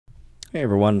Hey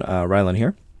everyone, Ryllan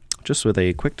here. Just with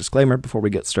a quick disclaimer before we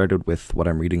get started with what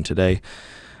I'm reading today.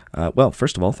 Well,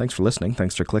 first of all, thanks for listening,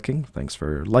 thanks for clicking, thanks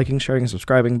for liking, sharing,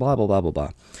 subscribing, blah, blah, blah,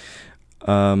 blah,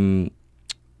 blah.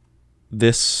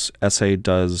 This essay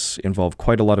does involve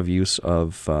quite a lot of use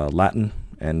of Latin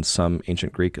and some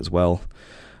ancient Greek as well.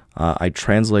 I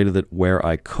translated it where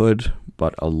I could,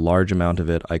 but a large amount of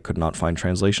it I could not find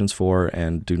translations for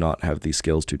and do not have the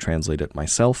skills to translate it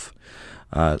myself.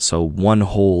 So one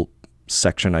whole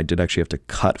section I did actually have to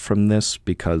cut from this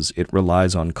because it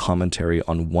relies on commentary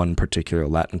on one particular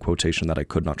Latin quotation that I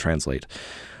could not translate.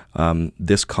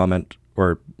 This comment,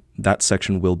 or that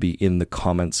section, will be in the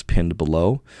comments pinned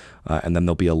below, and then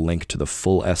there'll be a link to the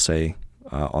full essay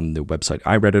on the website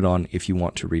I read it on if you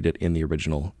want to read it in the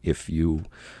original, if you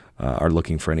are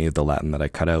looking for any of the Latin that I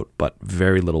cut out, but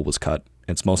very little was cut.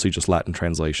 It's mostly just Latin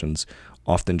translations,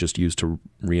 often just used to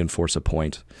reinforce a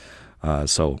point.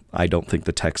 So I don't think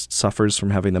the text suffers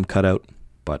from having them cut out,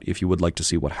 but if you would like to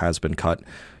see what has been cut,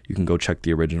 you can go check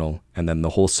the original, and then the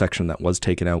whole section that was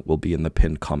taken out will be in the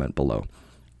pinned comment below.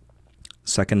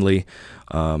 Secondly,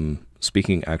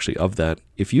 speaking actually of that,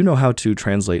 if you know how to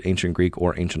translate ancient Greek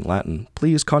or ancient Latin,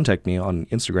 please contact me on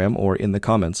Instagram or in the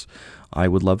comments. I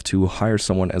would love to hire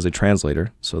someone as a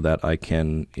translator so that I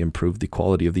can improve the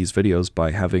quality of these videos by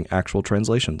having actual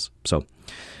translations. So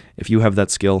if you have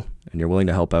that skill and you're willing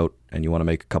to help out and you want to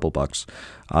make a couple bucks,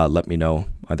 let me know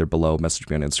either below, message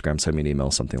me on Instagram, send me an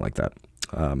email, something like that.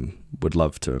 Would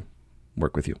love to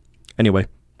work with you. Anyway,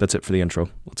 that's it for the intro.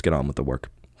 Let's get on with the work.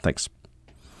 Thanks.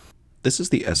 This is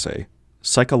the essay,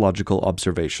 Psychological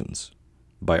Observations,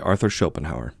 by Arthur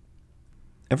Schopenhauer.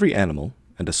 Every animal,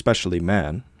 and especially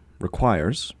man,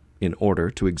 requires, in order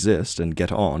to exist and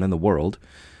get on in the world,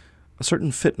 a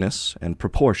certain fitness and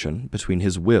proportion between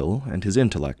his will and his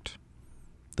intellect.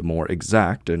 The more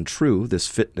exact and true this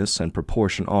fitness and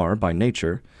proportion are by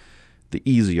nature, the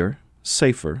easier,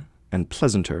 safer, and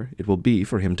pleasanter it will be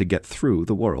for him to get through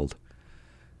the world.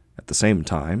 At the same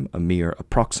time, a mere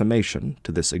approximation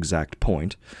to this exact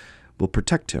point will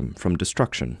protect him from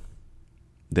destruction.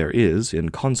 There is, in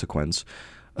consequence,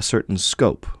 a certain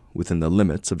scope within the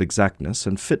limits of exactness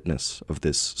and fitness of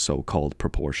this so-called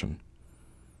proportion.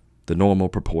 The normal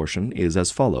proportion is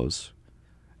as follows.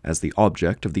 As the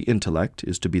object of the intellect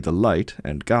is to be the light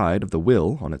and guide of the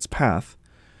will on its path,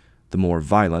 the more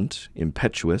violent,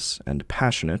 impetuous, and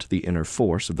passionate the inner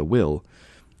force of the will,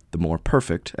 the more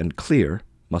perfect and clear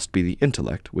must be the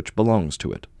intellect which belongs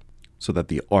to it, so that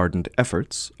the ardent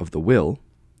efforts of the will,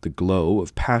 the glow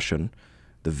of passion,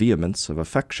 the vehemence of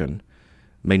affection,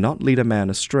 may not lead a man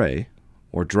astray,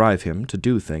 or drive him to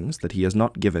do things that he has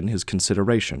not given his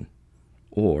consideration,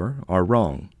 or are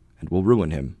wrong and will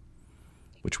ruin him,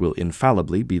 which will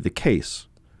infallibly be the case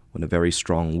when a very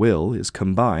strong will is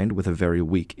combined with a very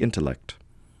weak intellect.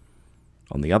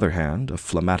 On the other hand, a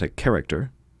phlegmatic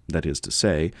character, that is to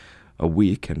say, a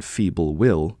weak and feeble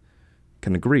will,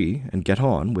 can agree and get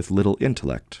on with little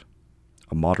intellect.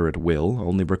 A moderate will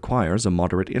only requires a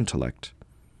moderate intellect.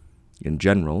 In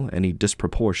general, any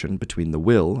disproportion between the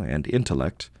will and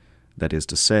intellect, that is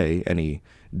to say, any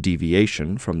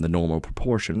deviation from the normal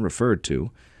proportion referred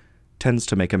to, tends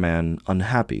to make a man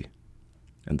unhappy,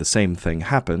 and the same thing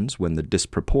happens when the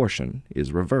disproportion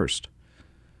is reversed.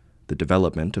 The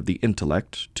development of the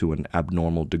intellect to an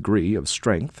abnormal degree of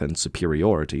strength and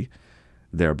superiority,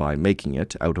 thereby making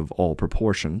it out of all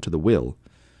proportion to the will,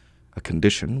 a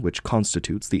condition which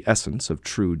constitutes the essence of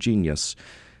true genius,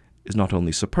 is not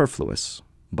only superfluous,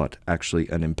 but actually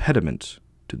an impediment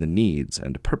to the needs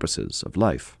and purposes of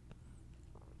life.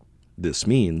 This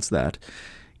means that,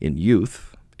 in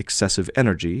youth, excessive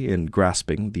energy in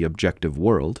grasping the objective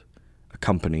world,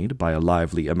 accompanied by a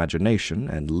lively imagination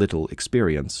and little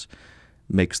experience,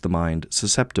 makes the mind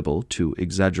susceptible to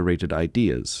exaggerated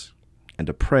ideas, and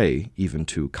a prey even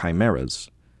to chimeras,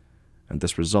 and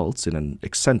this results in an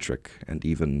eccentric and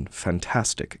even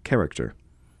fantastic character.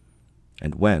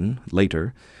 And when,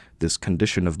 later, this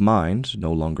condition of mind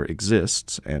no longer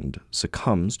exists and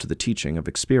succumbs to the teaching of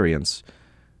experience,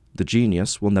 the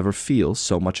genius will never feel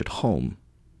so much at home,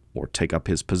 or take up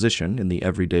his position in the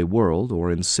everyday world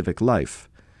or in civic life,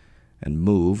 and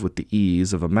move with the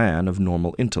ease of a man of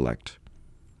normal intellect.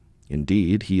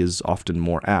 Indeed, he is often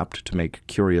more apt to make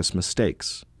curious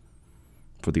mistakes,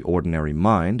 for the ordinary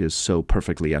mind is so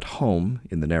perfectly at home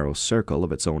in the narrow circle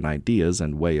of its own ideas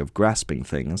and way of grasping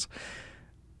things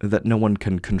that no one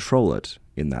can control it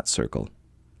in that circle.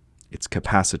 Its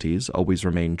capacities always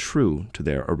remain true to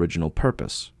their original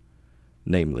purpose,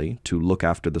 namely, to look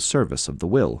after the service of the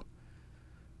will.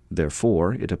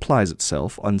 Therefore, it applies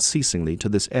itself unceasingly to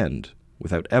this end,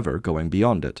 without ever going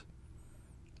beyond it.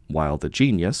 while the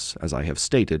genius, as I have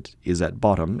stated, is at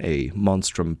bottom a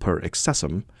monstrum per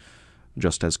excessum,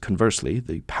 just as conversely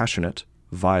the passionate,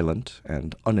 violent,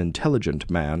 and unintelligent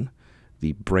man,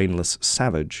 the brainless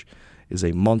savage, is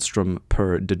a monstrum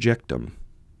per dejectum.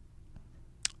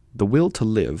 The will to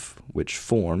live, which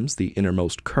forms the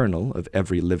innermost kernel of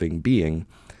every living being,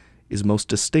 is most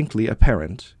distinctly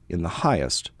apparent in the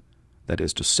highest, that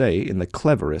is to say, in the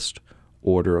cleverest,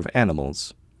 order of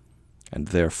animals, and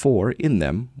therefore in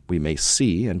them we may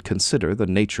see and consider the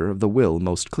nature of the will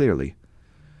most clearly.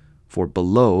 For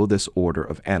below this order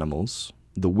of animals,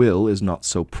 the will is not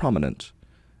so prominent,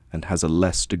 and has a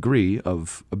less degree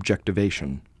of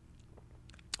objectivation.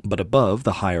 But above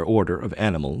the higher order of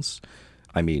animals,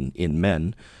 I mean in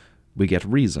men, we get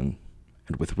reason,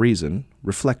 and with reason,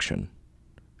 reflection,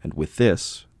 and with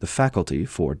this, the faculty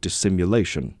for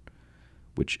dissimulation,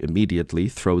 which immediately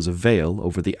throws a veil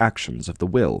over the actions of the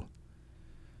will.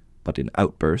 But in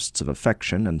outbursts of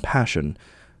affection and passion,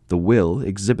 the will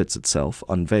exhibits itself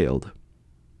unveiled.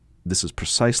 This is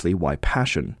precisely why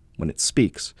passion, when it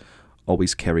speaks,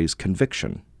 always carries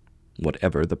conviction,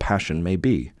 whatever the passion may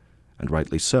be, and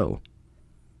rightly so.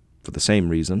 For the same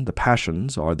reason, the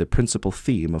passions are the principal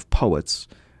theme of poets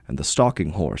and the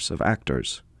stalking horse of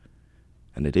actors.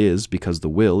 And it is because the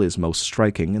will is most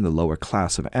striking in the lower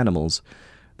class of animals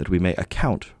that we may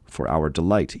account for our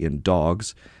delight in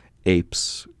dogs,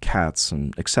 apes, cats,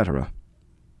 and etc.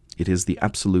 It is the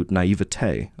absolute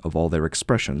naivete of all their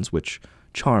expressions which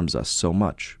charms us so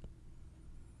much.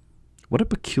 What a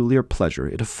peculiar pleasure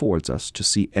it affords us to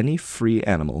see any free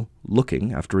animal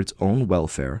looking after its own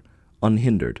welfare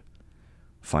unhindered,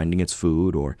 finding its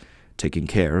food, or taking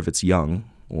care of its young,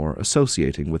 or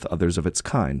associating with others of its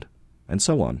kind, and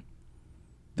so on.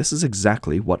 This is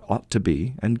exactly what ought to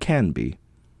be and can be.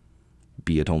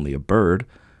 Be it only a bird,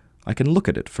 I can look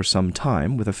at it for some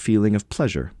time with a feeling of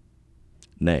pleasure.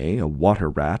 Nay, a water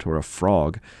rat or a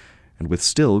frog, and with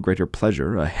still greater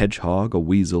pleasure a hedgehog, a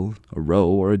weasel, a roe,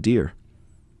 or a deer.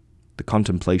 The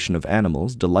contemplation of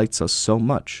animals delights us so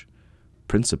much,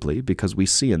 principally because we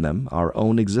see in them our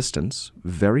own existence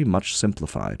very much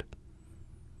simplified.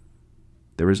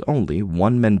 There is only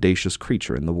one mendacious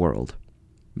creature in the world,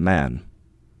 man.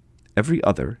 Every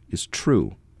other is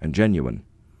true and genuine,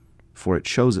 for it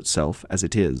shows itself as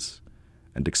it is,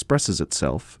 and expresses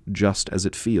itself just as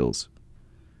it feels.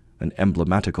 An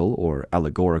emblematical or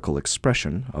allegorical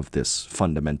expression of this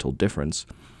fundamental difference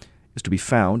is to be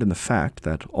found in the fact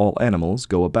that all animals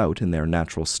go about in their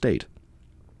natural state.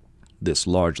 This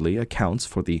largely accounts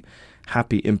for the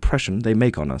happy impression they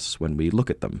make on us when we look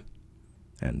at them,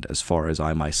 and as far as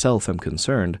I myself am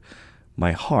concerned,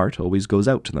 my heart always goes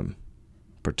out to them,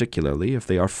 particularly if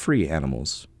they are free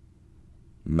animals.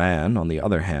 Man, on the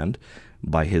other hand,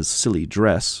 by his silly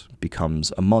dress,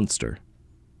 becomes a monster.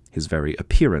 His very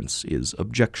appearance is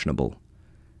objectionable,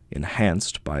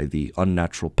 enhanced by the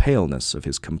unnatural paleness of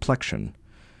his complexion,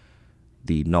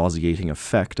 the nauseating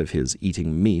effect of his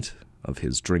eating meat, of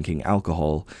his drinking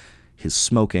alcohol, his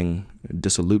smoking,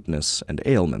 dissoluteness, and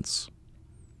ailments.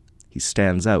 He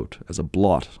stands out as a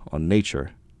blot on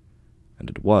nature, and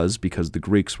it was because the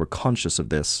Greeks were conscious of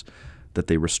this that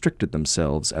they restricted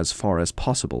themselves as far as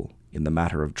possible in the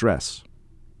matter of dress.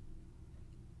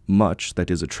 Much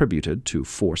that is attributed to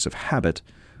force of habit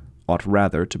ought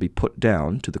rather to be put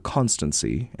down to the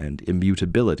constancy and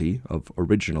immutability of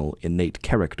original innate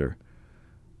character,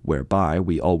 whereby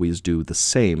we always do the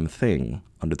same thing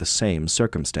under the same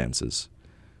circumstances,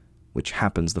 which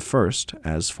happens the first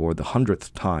as for the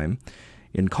 100th time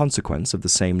in consequence of the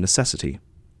same necessity,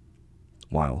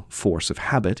 while force of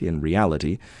habit in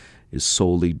reality is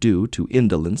solely due to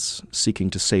indolence seeking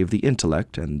to save the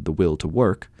intellect and the will to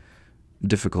work,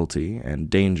 difficulty and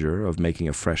danger of making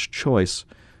a fresh choice,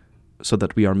 so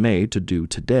that we are made to do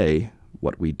today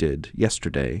what we did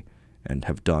yesterday and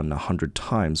have done 100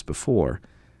 times before,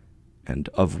 and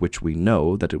of which we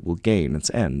know that it will gain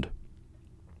its end.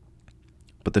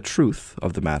 But the truth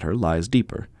of the matter lies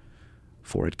deeper,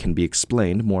 for it can be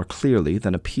explained more clearly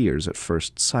than appears at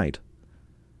first sight.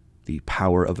 The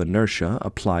power of inertia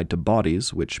applied to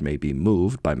bodies which may be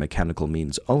moved by mechanical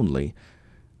means only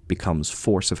becomes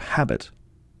force of habit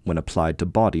when applied to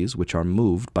bodies which are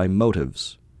moved by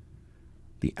motives.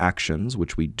 The actions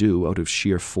which we do out of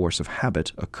sheer force of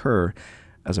habit occur,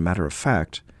 as a matter of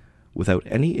fact, without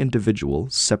any individual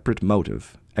separate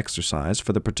motive exercised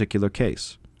for the particular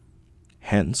case.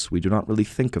 Hence, we do not really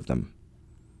think of them.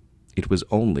 It was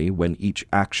only when each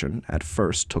action at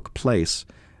first took place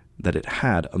that it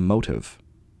had a motive.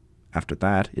 After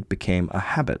that, it became a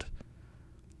habit.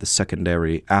 The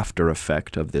secondary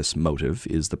after-effect of this motive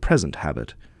is the present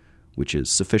habit, which is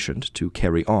sufficient to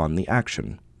carry on the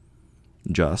action,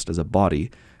 just as a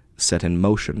body set in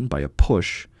motion by a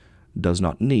push does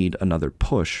not need another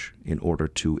push in order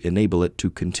to enable it to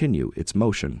continue its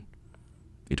motion.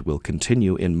 It will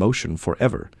continue in motion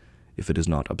forever if it is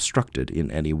not obstructed in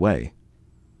any way.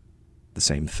 The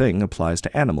same thing applies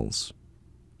to animals.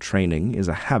 Training is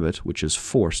a habit which is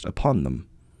forced upon them.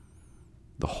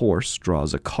 The horse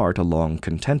draws a cart along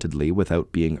contentedly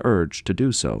without being urged to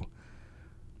do so.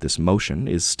 This motion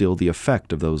is still the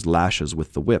effect of those lashes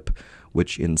with the whip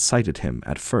which incited him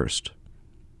at first,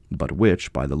 but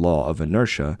which, by the law of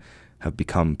inertia, have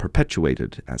become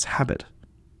perpetuated as habit.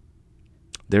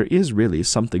 There is really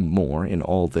something more in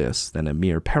all this than a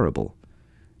mere parable.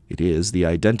 It is the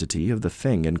identity of the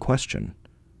thing in question,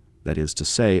 that is to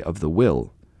say, of the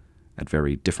will, at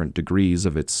very different degrees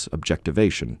of its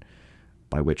objectivation,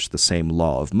 by which the same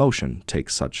law of motion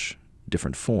takes such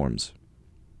different forms.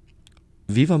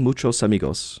 Viva muchos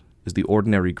amigos is the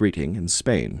ordinary greeting in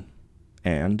Spain,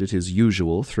 and it is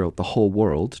usual throughout the whole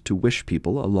world to wish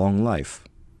people a long life.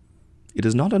 It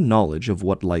is not a knowledge of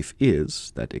what life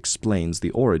is that explains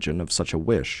the origin of such a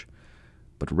wish,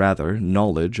 but rather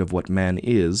knowledge of what man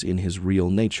is in his real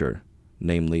nature,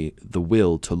 namely, the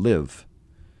will to live.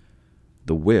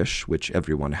 The wish which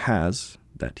everyone has,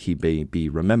 that he may be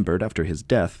remembered after his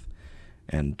death,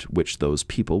 and which those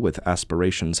people with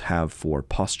aspirations have for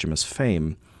posthumous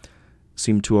fame,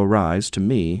 seem to arise to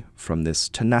me from this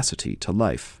tenacity to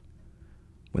life.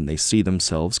 When they see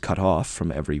themselves cut off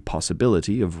from every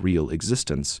possibility of real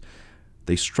existence,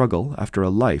 they struggle after a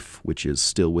life which is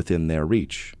still within their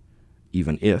reach,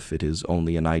 even if it is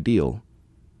only an ideal,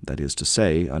 that is to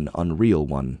say, an unreal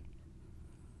one.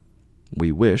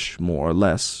 We wish, more or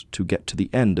less, to get to the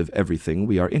end of everything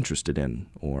we are interested in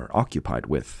or occupied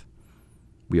with.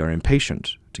 We are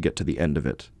impatient to get to the end of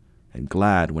it, and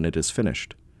glad when it is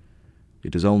finished.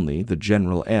 It is only the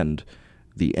general end,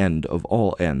 the end of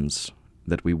all ends,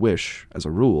 that we wish, as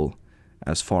a rule,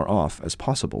 as far off as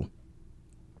possible.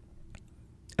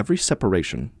 Every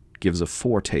separation gives a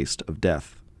foretaste of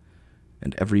death,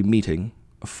 and every meeting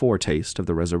a foretaste of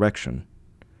the resurrection.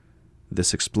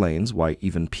 This explains why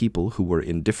even people who were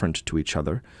indifferent to each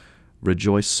other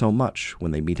rejoice so much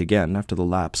when they meet again after the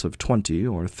lapse of 20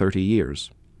 or 30 years.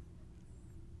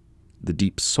 The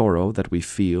deep sorrow that we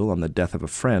feel on the death of a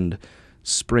friend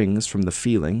springs from the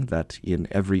feeling that in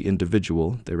every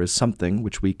individual there is something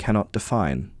which we cannot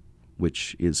define,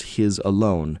 which is his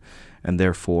alone, and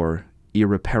therefore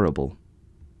irreparable.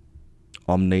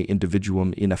 Omne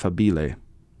individuum ineffabile.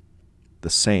 The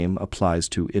same applies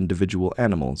to individual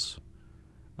animals.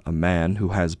 A man who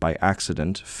has by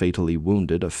accident fatally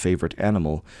wounded a favorite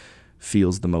animal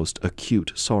feels the most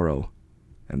acute sorrow,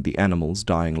 and the animal's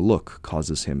dying look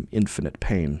causes him infinite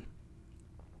pain.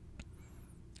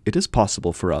 It is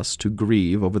possible for us to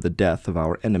grieve over the death of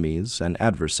our enemies and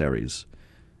adversaries,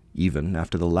 even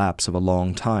after the lapse of a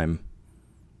long time,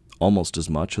 almost as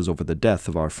much as over the death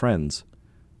of our friends,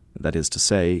 that is to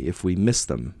say, if we miss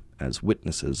them as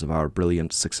witnesses of our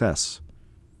brilliant success.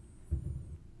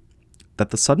 That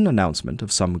the sudden announcement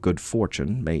of some good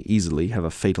fortune may easily have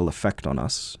a fatal effect on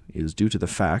us is due to the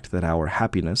fact that our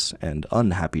happiness and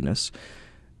unhappiness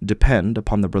depend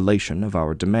upon the relation of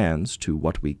our demands to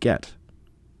what we get.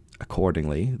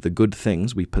 Accordingly, the good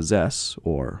things we possess,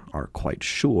 or are quite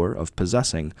sure of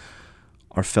possessing,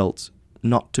 are felt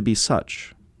not to be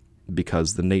such,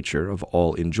 because the nature of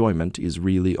all enjoyment is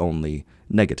really only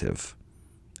negative,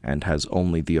 and has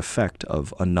only the effect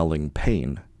of annulling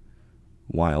pain,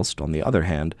 whilst, on the other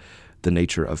hand, the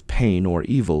nature of pain or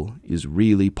evil is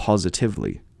really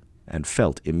positively, and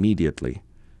felt immediately.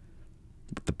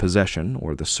 But the possession,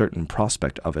 or the certain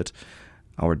prospect of it,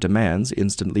 our demands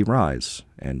instantly rise,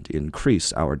 and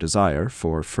increase our desire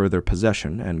for further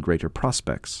possession and greater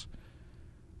prospects.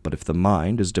 But if the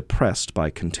mind is depressed by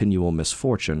continual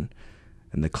misfortune,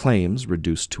 and the claims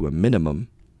reduced to a minimum,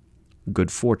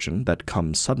 good fortune that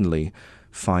comes suddenly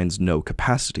finds no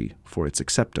capacity for its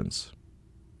acceptance.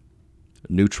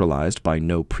 Neutralized by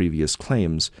no previous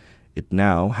claims, it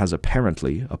now has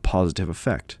apparently a positive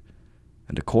effect,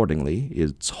 and accordingly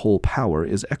its whole power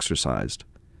is exercised.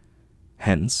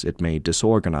 Hence it may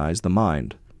disorganize the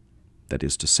mind, that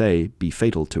is to say, be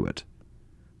fatal to it.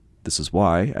 This is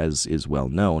why, as is well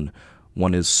known,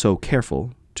 one is so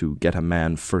careful to get a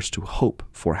man first to hope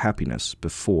for happiness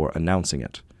before announcing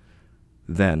it,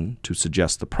 then to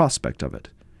suggest the prospect of it,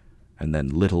 and then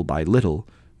little by little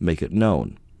make it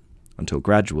known, until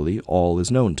gradually all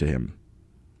is known to him.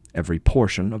 Every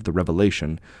portion of the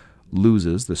revelation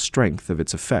loses the strength of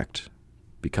its effect,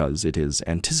 because it is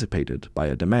anticipated by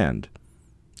a demand,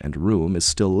 and room is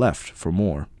still left for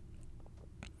more.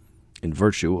 In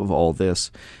virtue of all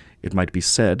this, it might be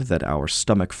said that our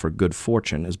stomach for good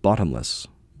fortune is bottomless,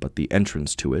 but the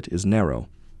entrance to it is narrow.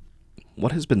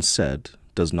 What has been said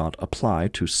does not apply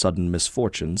to sudden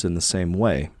misfortunes in the same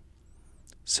way.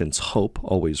 Since hope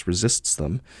always resists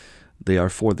them, they are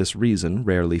for this reason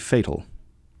rarely fatal.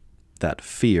 That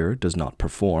fear does not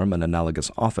perform an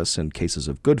analogous office in cases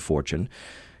of good fortune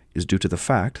is due to the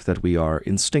fact that we are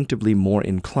instinctively more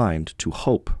inclined to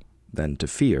hope than to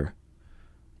fear,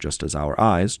 just as our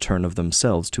eyes turn of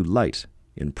themselves to light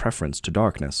in preference to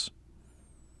darkness.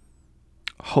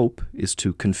 Hope is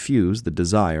to confuse the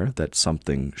desire that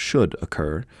something should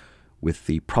occur with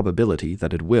the probability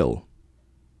that it will.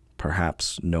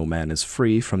 Perhaps no man is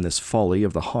free from this folly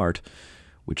of the heart,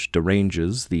 which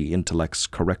deranges the intellect's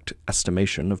correct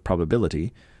estimation of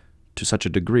probability to such a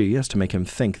degree as to make him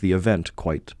think the event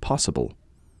quite possible,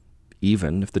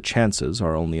 even if the chances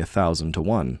are only 1,000 to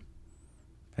 1.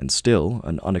 And still,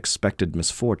 an unexpected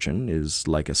misfortune is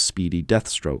like a speedy death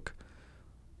stroke,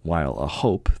 while a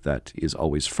hope that is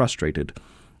always frustrated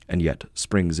and yet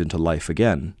springs into life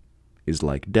again is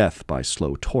like death by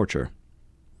slow torture.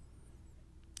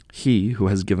 He who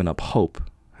has given up hope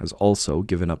has also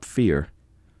given up fear.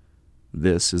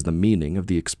 This is the meaning of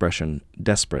the expression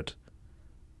desperate.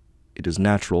 It is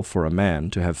natural for a man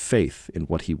to have faith in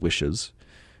what he wishes,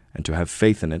 and to have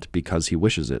faith in it because he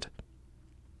wishes it.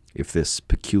 If this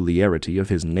peculiarity of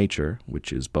his nature,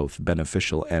 which is both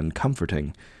beneficial and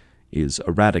comforting, is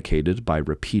eradicated by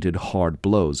repeated hard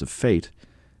blows of fate,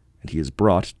 and he is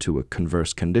brought to a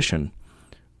converse condition,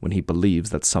 when he believes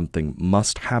that something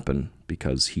must happen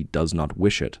because he does not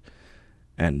wish it,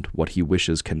 and what he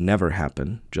wishes can never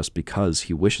happen just because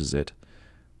he wishes it,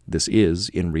 this is,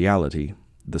 in reality,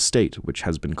 the state which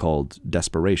has been called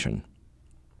desperation.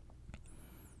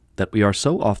 That we are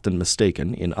so often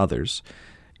mistaken in others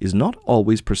is not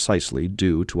always precisely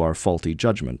due to our faulty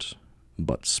judgment,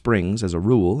 but springs, as a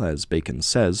rule, as Bacon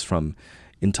says, from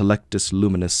intellectus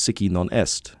luminus sici non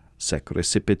est, sec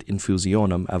recipit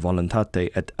infusionem a voluntate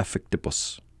et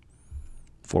affectibus.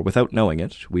 For without knowing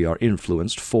it, we are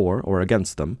influenced for or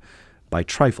against them by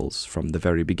trifles from the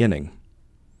very beginning.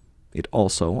 It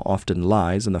also often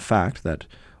lies in the fact that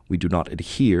we do not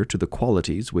adhere to the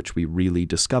qualities which we really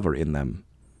discover in them,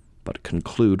 but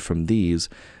conclude from these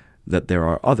that there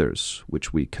are others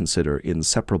which we consider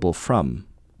inseparable from,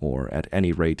 or at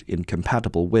any rate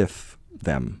incompatible with,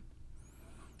 them.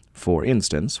 For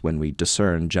instance, when we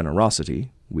discern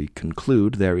generosity, we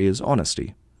conclude there is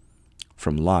honesty.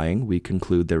 From lying, we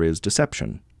conclude there is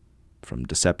deception. From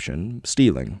deception,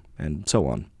 stealing, and so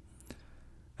on.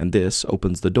 And this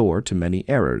opens the door to many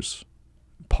errors,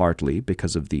 partly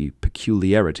because of the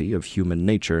peculiarity of human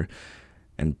nature,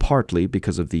 and partly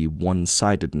because of the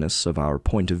one-sidedness of our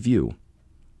point of view.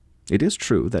 It is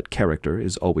true that character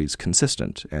is always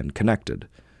consistent and connected,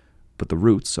 but the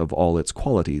roots of all its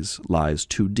qualities lies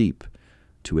too deep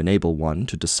to enable one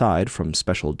to decide from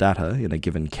special data in a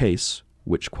given case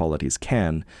which qualities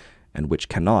can, and which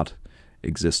cannot,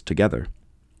 exist together.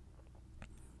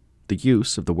 The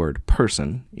use of the word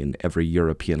person in every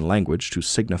European language to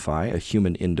signify a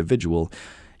human individual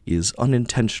is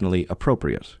unintentionally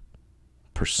appropriate.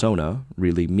 Persona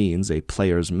really means a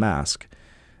player's mask,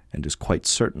 and is quite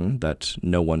certain that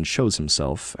no one shows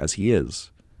himself as he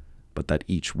is, but that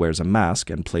each wears a mask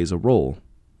and plays a role.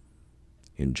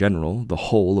 In general, the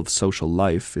whole of social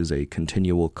life is a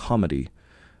continual comedy,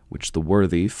 which the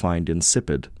worthy find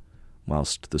insipid,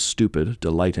 whilst the stupid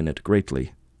delight in it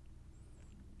greatly.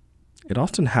 It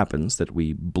often happens that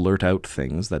we blurt out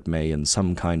things that may in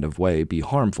some kind of way be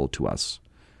harmful to us,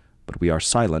 but we are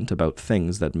silent about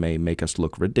things that may make us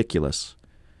look ridiculous,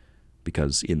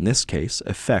 because in this case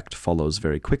effect follows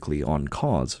very quickly on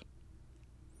cause.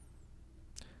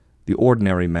 The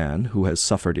ordinary man who has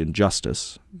suffered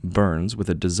injustice burns with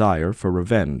a desire for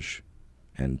revenge,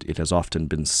 and it has often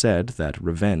been said that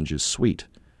revenge is sweet.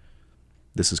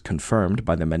 This is confirmed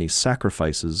by the many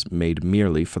sacrifices made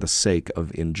merely for the sake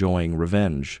of enjoying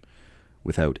revenge,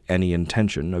 without any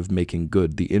intention of making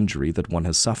good the injury that one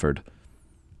has suffered.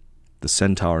 The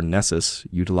centaur Nessus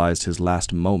utilized his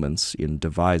last moments in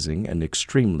devising an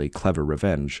extremely clever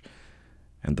revenge,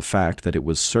 and the fact that it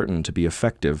was certain to be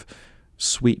effective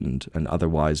sweetened an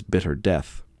otherwise bitter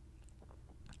death.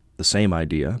 The same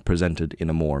idea, presented in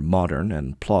a more modern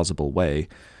and plausible way,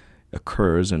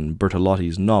 occurs in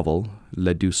Bertolotti's novel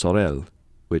Les Deux Sorels,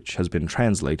 which has been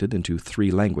translated into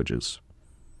 3 languages.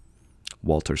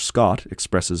 Walter Scott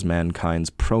expresses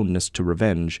mankind's proneness to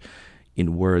revenge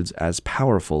in words as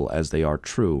powerful as they are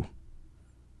true.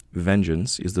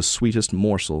 Vengeance is the sweetest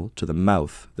morsel to the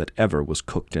mouth that ever was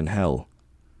cooked in hell.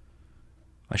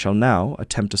 I shall now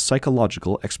attempt a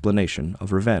psychological explanation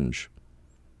of revenge.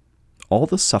 All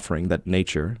the suffering that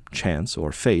nature, chance,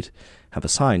 or fate have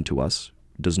assigned to us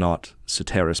does not,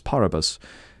 ceteris paribus,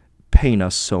 pain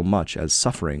us so much as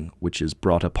suffering which is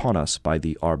brought upon us by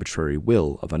the arbitrary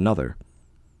will of another.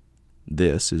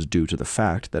 This is due to the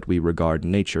fact that we regard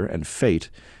nature and fate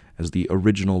as the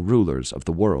original rulers of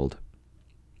the world.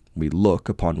 We look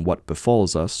upon what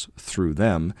befalls us through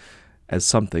them as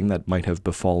something that might have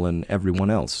befallen everyone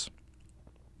else.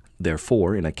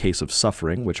 Therefore, in a case of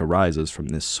suffering which arises from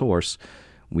this source,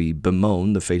 we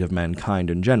bemoan the fate of mankind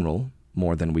in general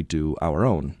more than we do our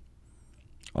own.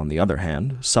 On the other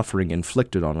hand, suffering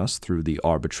inflicted on us through the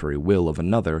arbitrary will of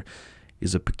another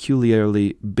is a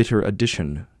peculiarly bitter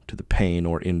addition to the pain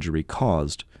or injury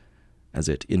caused, as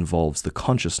it involves the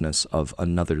consciousness of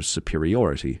another's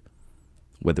superiority,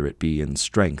 whether it be in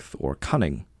strength or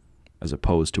cunning, as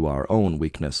opposed to our own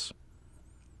weakness.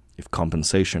 If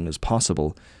compensation is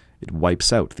possible, it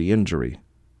wipes out the injury,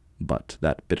 but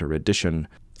that bitter addition,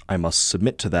 I must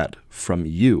submit to that from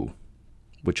you,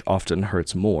 which often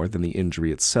hurts more than the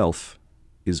injury itself,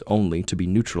 is only to be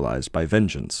neutralized by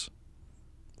vengeance.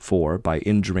 For by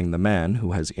injuring the man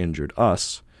who has injured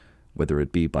us, whether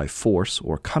it be by force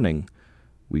or cunning,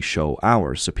 we show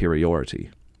our superiority,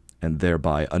 and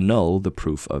thereby annul the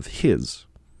proof of his.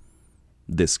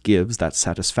 This gives that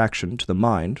satisfaction to the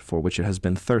mind for which it has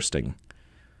been thirsting.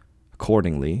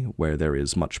 Accordingly, where there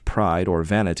is much pride or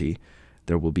vanity,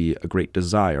 there will be a great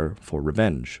desire for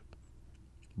revenge.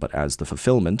 But as the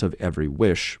fulfillment of every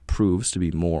wish proves to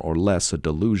be more or less a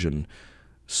delusion,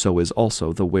 so is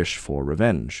also the wish for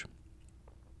revenge.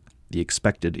 The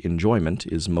expected enjoyment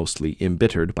is mostly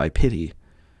embittered by pity.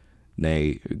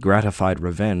 Nay, gratified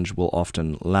revenge will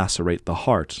often lacerate the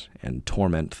heart and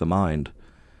torment the mind,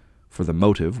 for the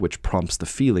motive which prompts the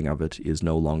feeling of it is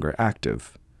no longer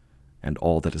active, and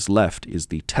all that is left is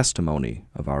the testimony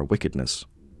of our wickedness.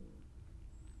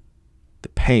 The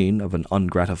pain of an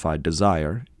ungratified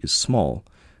desire is small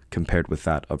compared with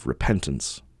that of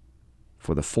repentance,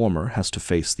 for the former has to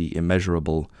face the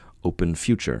immeasurable, open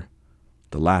future,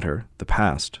 the latter the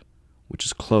past, which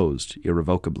is closed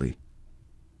irrevocably.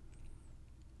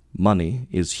 Money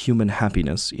is human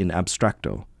happiness in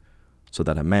abstracto, so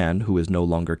that a man who is no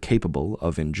longer capable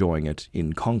of enjoying it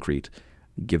in concrete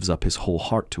gives up his whole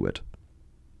heart to it.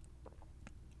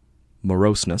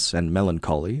 Moroseness and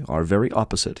melancholy are very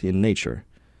opposite in nature,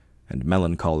 and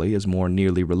melancholy is more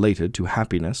nearly related to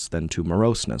happiness than to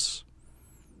moroseness.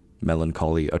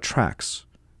 Melancholy attracts,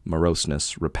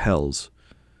 moroseness repels.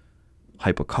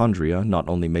 Hypochondria not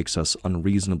only makes us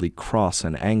unreasonably cross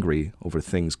and angry over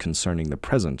things concerning the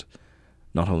present,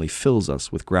 not only fills us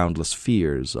with groundless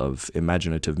fears of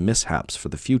imaginative mishaps for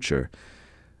the future,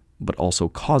 but also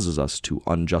causes us to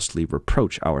unjustly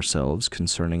reproach ourselves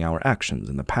concerning our actions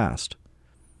in the past.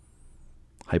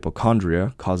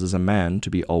 Hypochondria causes a man to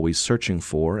be always searching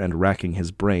for and racking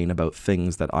his brain about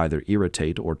things that either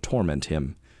irritate or torment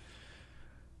him.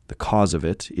 The cause of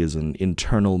it is an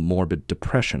internal morbid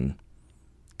depression,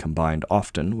 combined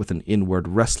often with an inward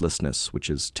restlessness which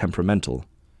is temperamental.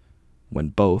 When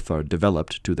both are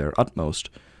developed to their utmost,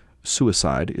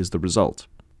 suicide is the result.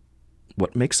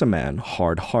 What makes a man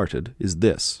hard-hearted is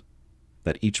this,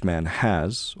 that each man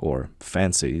has, or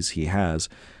fancies he has,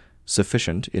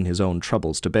 sufficient in his own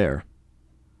troubles to bear.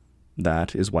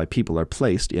 That is why people are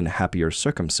placed in happier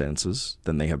circumstances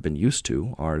than they have been used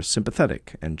to are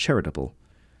sympathetic and charitable.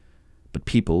 But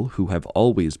people who have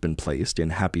always been placed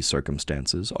in happy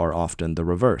circumstances are often the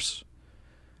reverse.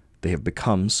 They have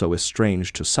become so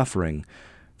estranged to suffering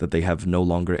that they have no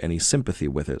longer any sympathy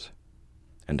with it,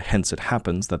 and hence it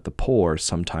happens that the poor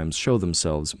sometimes show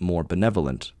themselves more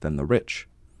benevolent than the rich.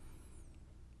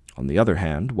 On the other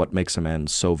hand, what makes a man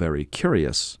so very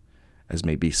curious, as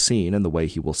may be seen in the way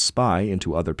he will spy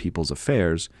into other people's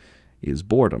affairs, is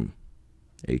boredom,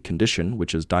 a condition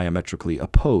which is diametrically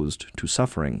opposed to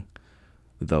suffering,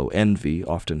 though envy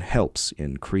often helps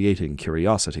in creating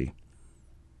curiosity.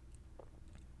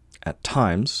 At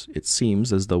times, it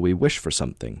seems as though we wish for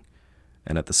something,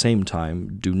 and at the same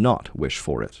time do not wish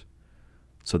for it,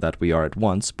 so that we are at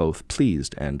once both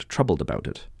pleased and troubled about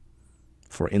it.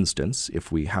 For instance,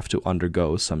 if we have to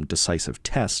undergo some decisive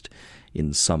test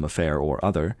in some affair or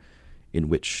other, in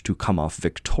which to come off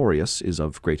victorious is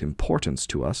of great importance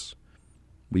to us,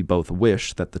 we both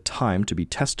wish that the time to be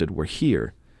tested were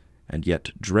here, and yet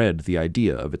dread the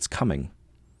idea of its coming.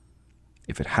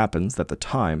 If it happens that the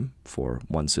time, for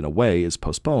once in a way, is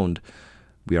postponed,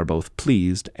 we are both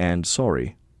pleased and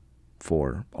sorry,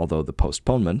 for although the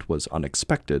postponement was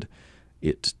unexpected,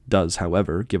 it does,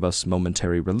 however, give us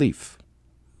momentary relief.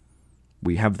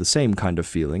 We have the same kind of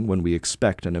feeling when we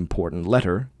expect an important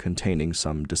letter containing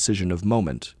some decision of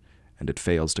moment, and it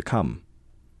fails to come.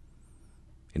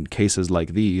 In cases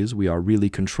like these, we are really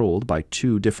controlled by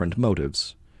two different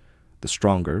motives, the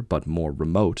stronger but more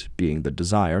remote being the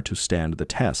desire to stand the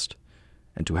test,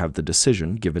 and to have the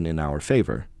decision given in our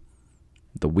favor,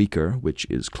 the weaker, which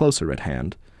is closer at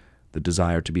hand, the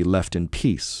desire to be left in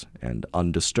peace and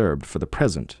undisturbed for the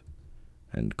present,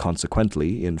 and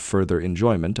consequently in further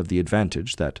enjoyment of the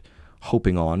advantage that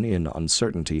hoping on in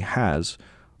uncertainty has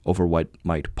over what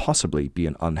might possibly be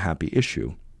an unhappy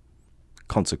issue.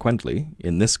 Consequently,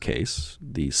 in this case,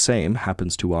 the same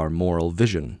happens to our moral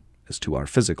vision as to our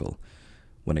physical,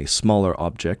 when a smaller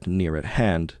object near at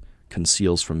hand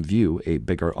conceals from view a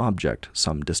bigger object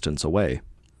some distance away.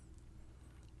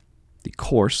 The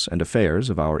course and affairs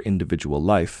of our individual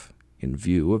life, in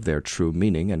view of their true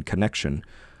meaning and connection,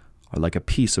 are like a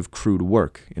piece of crude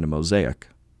work in a mosaic.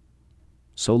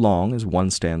 So long as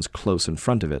one stands close in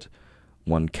front of it,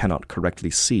 one cannot correctly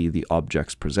see the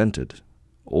objects presented,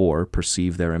 or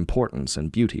perceive their importance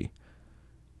and beauty.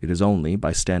 It is only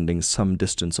by standing some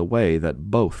distance away that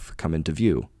both come into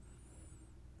view.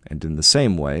 And in the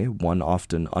same way, one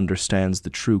often understands the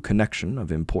true connection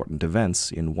of important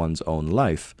events in one's own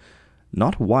life,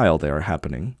 not while they are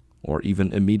happening, or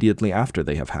even immediately after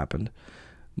they have happened,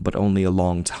 but only a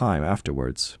long time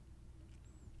afterwards.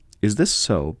 Is this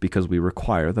so because we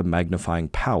require the magnifying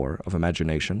power of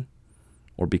imagination,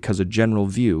 or because a general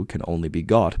view can only be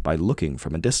got by looking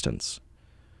from a distance,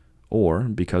 or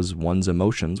because one's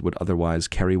emotions would otherwise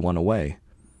carry one away,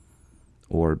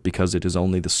 or because it is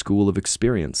only the school of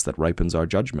experience that ripens our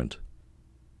judgment?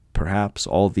 Perhaps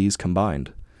all these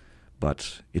combined,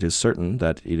 but it is certain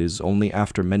that it is only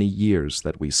after many years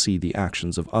that we see the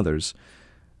actions of others,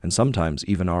 and sometimes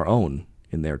even our own,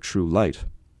 in their true light.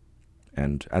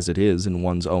 And as it is in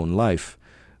one's own life,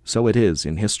 so it is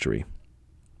in history.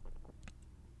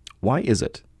 Why is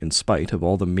it, in spite of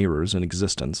all the mirrors in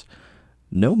existence,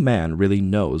 no man really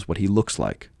knows what he looks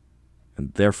like,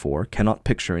 and therefore cannot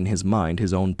picture in his mind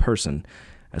his own person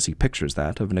as he pictures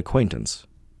that of an acquaintance?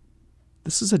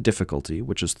 This is a difficulty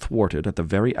which is thwarted at the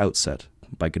very outset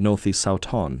by gnothi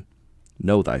sauton,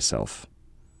 know thyself.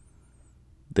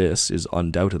 This is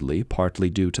undoubtedly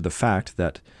partly due to the fact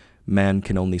that man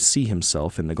can only see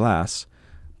himself in the glass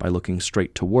by looking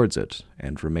straight towards it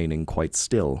and remaining quite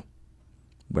still,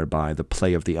 whereby the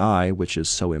play of the eye, which is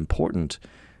so important,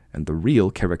 and the real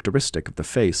characteristic of the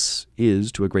face,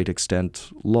 is to a great extent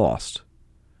lost.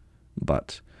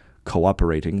 But,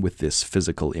 cooperating with this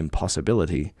physical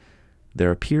impossibility,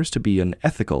 there appears to be an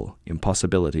ethical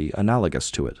impossibility analogous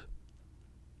to it.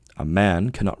 A man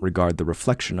cannot regard the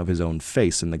reflection of his own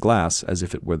face in the glass as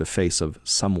if it were the face of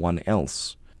someone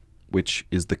else, which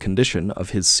is the condition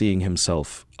of his seeing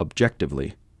himself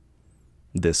objectively.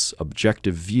 This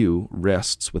objective view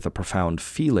rests with a profound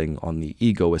feeling on the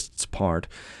egoist's part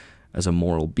as a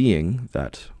moral being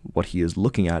that what he is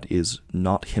looking at is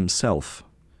not himself,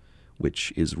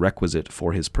 which is requisite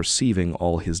for his perceiving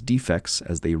all his defects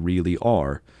as they really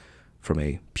are, from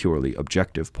a purely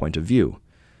objective point of view,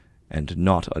 and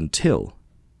not until.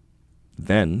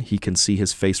 Then he can see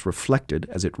his face reflected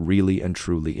as it really and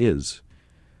truly is.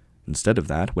 Instead of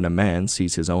that, when a man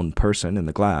sees his own person in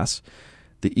the glass,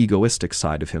 the egoistic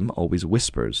side of him always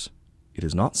whispers, "It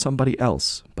is not somebody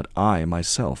else, but I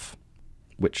myself,"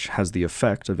 which has the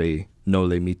effect of a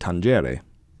noli me tangere,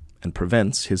 and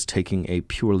prevents his taking a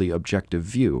purely objective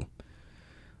view.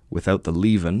 Without the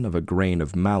leaven of a grain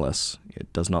of malice,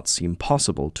 it does not seem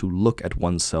possible to look at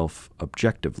oneself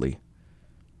objectively.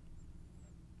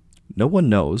 No one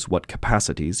knows what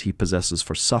capacities he possesses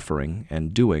for suffering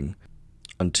and doing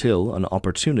until an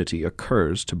opportunity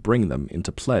occurs to bring them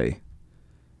into play,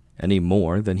 any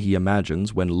more than he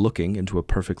imagines when looking into a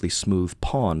perfectly smooth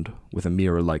pond with a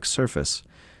mirror-like surface,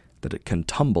 that it can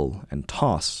tumble and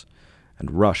toss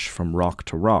and rush from rock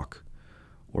to rock,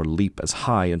 or leap as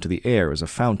high into the air as a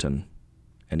fountain,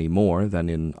 any more than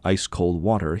in ice-cold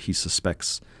water he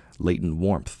suspects latent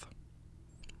warmth.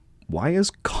 Why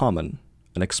is common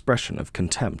an expression of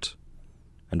contempt,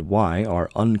 and why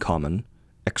are uncommon,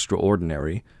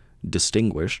 extraordinary,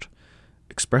 distinguished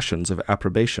expressions of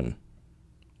approbation?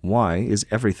 Why is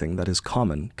everything that is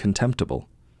common contemptible?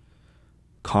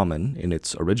 Common, in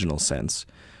its original sense,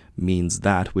 means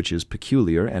that which is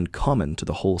peculiar and common to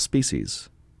the whole species,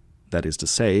 that is to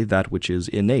say, that which is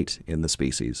innate in the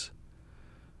species.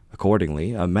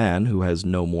 Accordingly, a man who has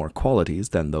no more qualities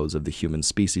than those of the human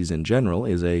species in general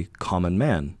is a common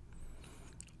man.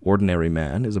 Ordinary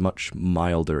man is a much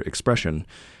milder expression,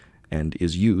 and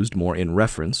is used more in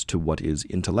reference to what is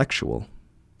intellectual,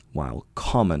 while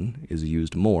common is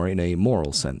used more in a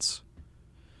moral sense.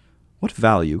 What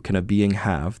value can a being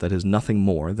have that is nothing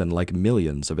more than like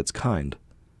millions of its kind?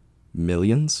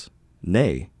 Millions?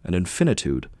 Nay, an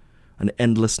infinitude, an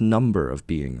endless number of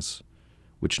beings,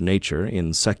 which nature,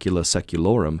 in secula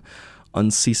seculorum,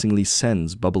 unceasingly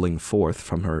sends bubbling forth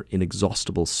from her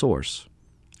inexhaustible source,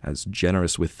 as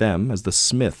generous with them as the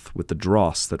smith with the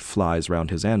dross that flies round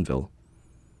his anvil.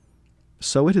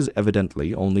 So it is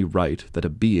evidently only right that a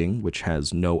being which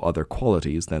has no other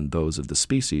qualities than those of the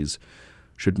species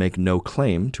should make no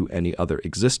claim to any other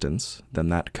existence than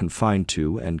that confined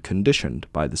to and conditioned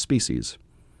by the species.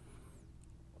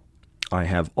 I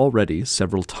have already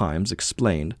several times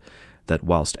explained that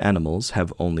whilst animals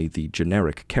have only the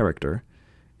generic character,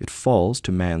 it falls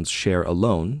to man's share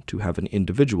alone to have an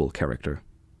individual character.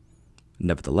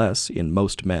 Nevertheless, in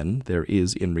most men there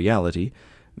is in reality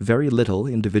very little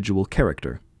individual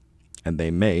character, and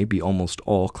they may be almost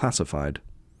all classified.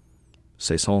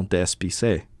 Ce sont des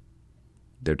espèces.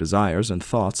 Their desires and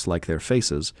thoughts, like their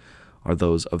faces, are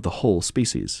those of the whole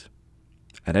species.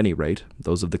 At any rate,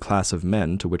 those of the class of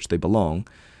men to which they belong,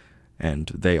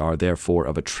 and they are therefore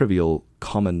of a trivial,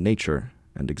 common nature,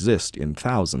 and exist in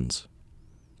thousands.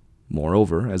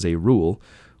 Moreover, as a rule,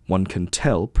 one can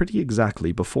tell pretty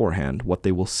exactly beforehand what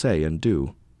they will say and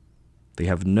do. They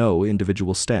have no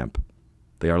individual stamp.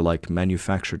 They are like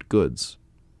manufactured goods.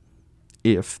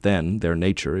 If, then, their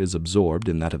nature is absorbed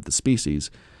in that of the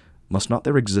species, must not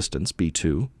their existence be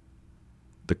too?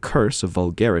 The curse of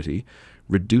vulgarity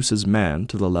reduces man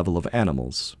to the level of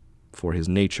animals, for his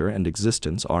nature and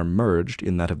existence are merged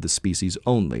in that of the species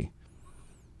only.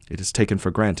 It is taken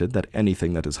for granted that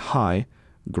anything that is high,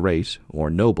 great, or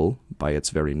noble, by its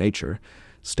very nature,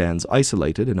 stands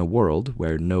isolated in a world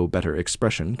where no better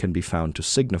expression can be found to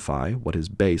signify what is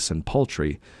base and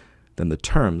paltry than the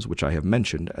terms which I have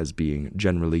mentioned as being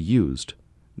generally used,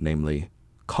 namely,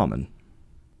 common.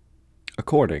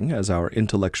 According as our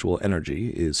intellectual energy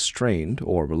is strained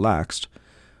or relaxed,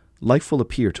 life will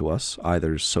appear to us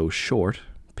either so short,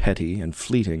 petty, and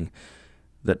fleeting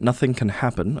that nothing can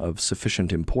happen of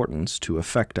sufficient importance to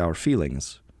affect our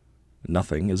feelings.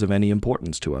 Nothing is of any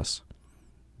importance to us,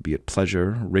 be it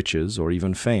pleasure, riches, or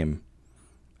even fame,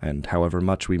 and however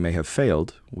much we may have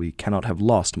failed, we cannot have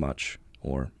lost much,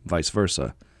 or vice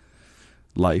versa.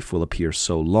 Life will appear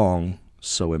so long,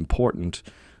 so important,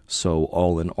 so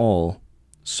all in all,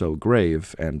 so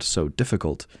grave and so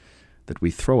difficult, that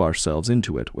we throw ourselves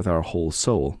into it with our whole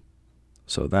soul,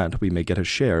 so that we may get a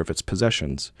share of its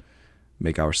possessions,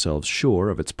 make ourselves sure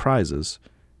of its prizes,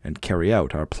 and carry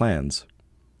out our plans.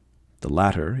 The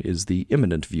latter is the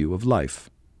imminent view of life.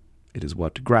 It is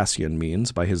what Gracian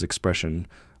means by his expression,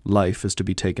 life is to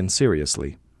be taken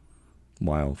seriously,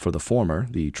 while for the former,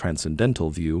 the transcendental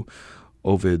view,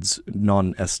 Ovid's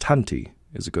non est tanti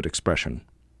is a good expression.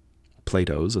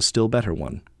 Plato's a still better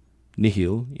one,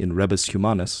 nihil in rebus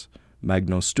humanus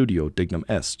magno studio dignum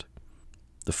est.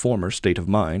 The former state of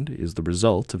mind is the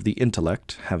result of the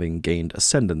intellect having gained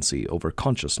ascendancy over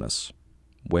consciousness,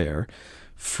 where,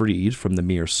 freed from the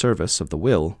mere service of the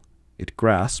will, it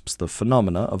grasps the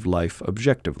phenomena of life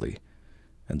objectively,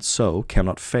 and so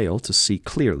cannot fail to see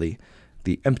clearly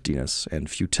the emptiness and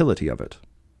futility of it.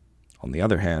 On the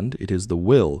other hand, it is the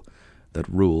will that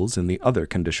rules in the other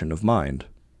condition of mind,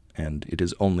 and it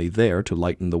is only there to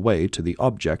lighten the way to the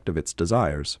object of its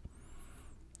desires.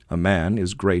 A man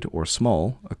is great or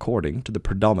small according to the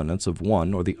predominance of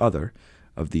one or the other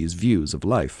of these views of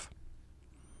life.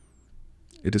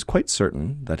 It is quite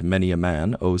certain that many a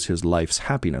man owes his life's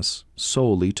happiness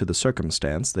solely to the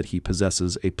circumstance that he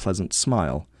possesses a pleasant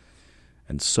smile,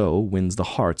 and so wins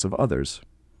the hearts of others.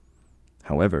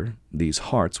 However, these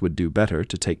hearts would do better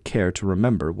to take care to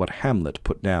remember what Hamlet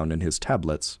put down in his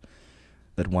tablets,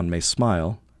 that one may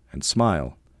smile,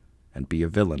 and be a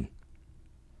villain.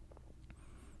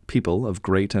 People of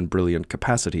great and brilliant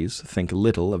capacities think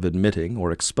little of admitting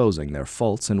or exposing their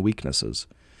faults and weaknesses.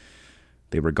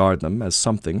 They regard them as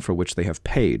something for which they have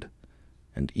paid,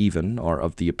 and even are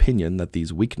of the opinion that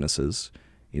these weaknesses,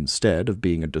 instead of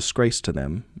being a disgrace to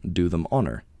them, do them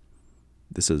honor.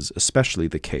 This is especially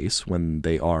the case when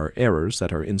they are errors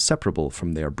that are inseparable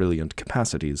from their brilliant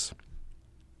capacities.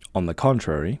 On the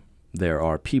contrary, there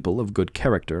are people of good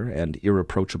character and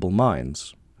irreproachable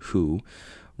minds, who,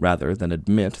 rather than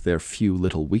admit their few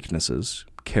little weaknesses,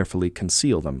 carefully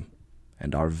conceal them,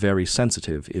 and are very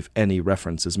sensitive if any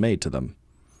reference is made to them.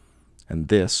 And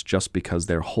this just because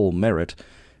their whole merit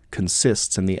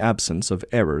consists in the absence of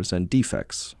errors and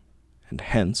defects, and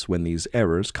hence when these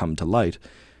errors come to light,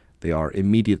 they are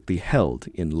immediately held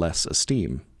in less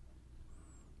esteem.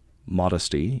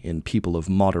 Modesty in people of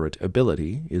moderate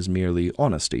ability is merely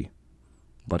honesty,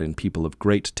 but in people of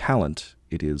great talent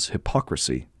it is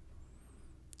hypocrisy.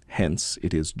 Hence,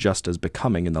 it is just as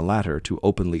becoming in the latter to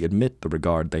openly admit the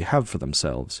regard they have for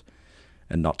themselves,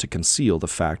 and not to conceal the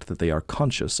fact that they are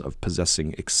conscious of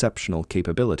possessing exceptional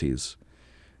capabilities,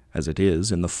 as it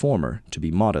is in the former to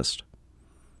be modest.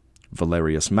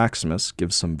 Valerius Maximus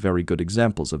gives some very good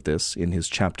examples of this in his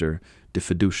chapter De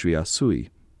Fiducia Sui.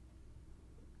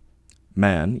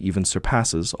 Man even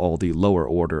surpasses all the lower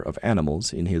order of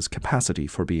animals in his capacity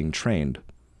for being trained.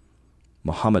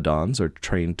 Mohammedans are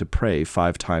trained to pray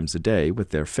 5 times a day with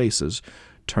their faces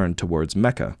turned towards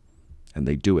Mecca, and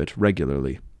they do it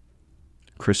regularly.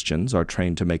 Christians are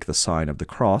trained to make the sign of the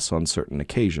cross on certain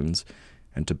occasions,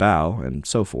 and to bow, and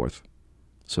so forth,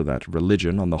 so that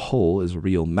religion on the whole is a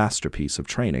real masterpiece of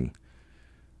training.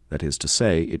 That is to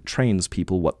say, it trains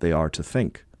people what they are to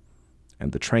think,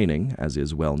 and the training, as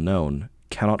is well known,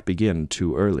 cannot begin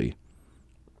too early.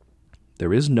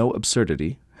 There is no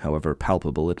absurdity, however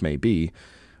palpable it may be,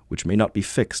 which may not be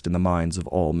fixed in the minds of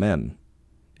all men,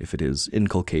 if it is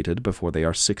inculcated before they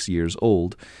are 6 years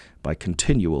old by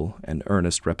continual and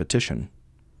earnest repetition.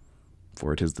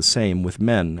 For it is the same with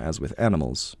men as with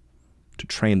animals. To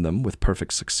train them with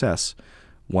perfect success,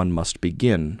 one must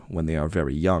begin when they are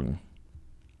very young.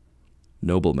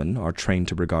 Noblemen are trained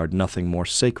to regard nothing more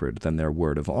sacred than their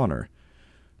word of honor,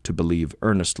 to believe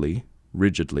earnestly,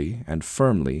 rigidly, and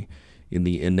firmly in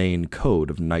the inane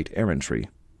code of knight-errantry,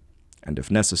 and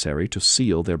if necessary to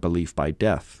seal their belief by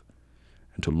death,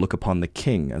 and to look upon the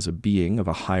king as a being of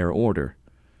a higher order.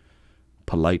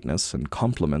 Politeness and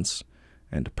compliments,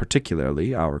 and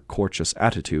particularly our courteous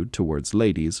attitude towards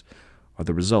ladies, are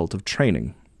the result of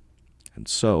training, and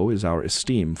so is our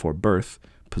esteem for birth,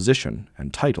 position,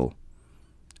 and title,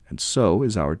 and so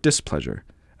is our displeasure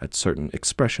at certain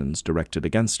expressions directed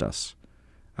against us,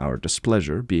 our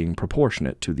displeasure being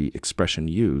proportionate to the expression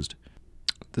used.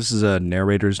 This is a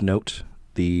narrator's note.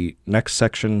 The next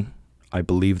section, I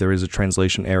believe there is a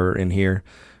translation error in here,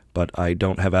 but I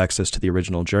don't have access to the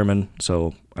original German,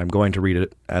 so I'm going to read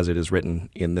it as it is written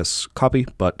in this copy,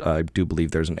 but I do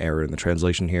believe there's an error in the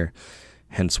translation here,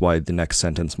 hence why the next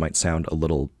sentence might sound a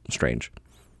little strange.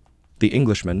 The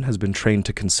Englishman has been trained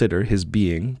to consider his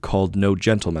being called no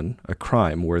gentleman a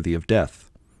crime worthy of death,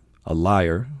 a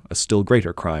liar a still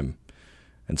greater crime,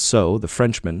 and so the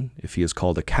Frenchman, if he is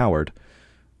called a coward,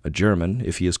 a German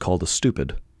if he is called a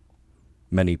stupid.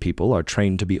 Many people are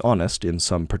trained to be honest in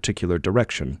some particular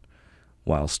direction,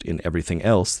 whilst in everything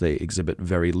else they exhibit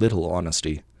very little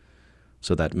honesty,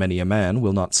 so that many a man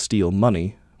will not steal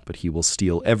money, but he will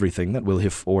steal everything that will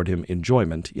afford him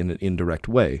enjoyment in an indirect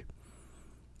way.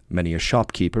 Many a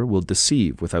shopkeeper will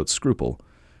deceive without scruple,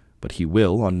 but he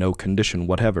will, on no condition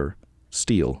whatever,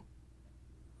 steal.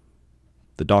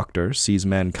 The doctor sees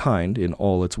mankind in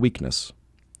all its weakness,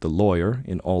 the lawyer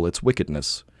in all its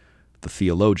wickedness, the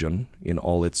theologian in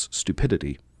all its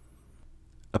stupidity.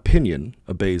 Opinion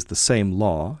obeys the same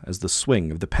law as the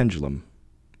swing of the pendulum.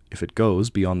 If it goes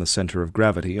beyond the center of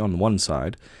gravity on one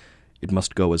side, it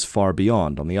must go as far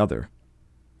beyond on the other.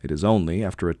 It is only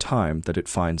after a time that it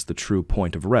finds the true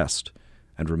point of rest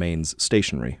and remains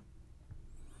stationary.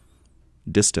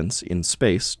 Distance in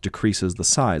space decreases the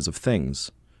size of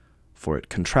things, for it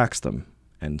contracts them,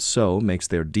 and so makes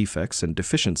their defects and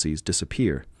deficiencies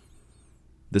disappear.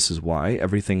 This is why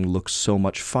everything looks so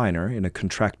much finer in a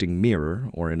contracting mirror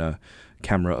or in a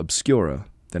camera obscura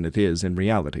than it is in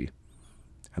reality,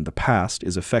 and the past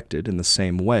is affected in the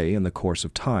same way in the course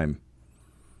of time.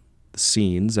 The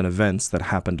scenes and events that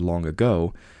happened long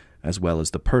ago, as well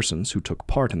as the persons who took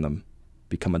part in them,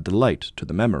 become a delight to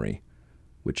the memory,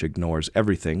 which ignores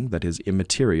everything that is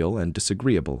immaterial and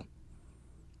disagreeable.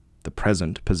 The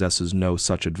present possesses no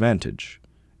such advantage.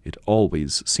 It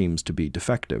always seems to be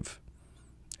defective.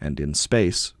 And in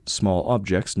space, small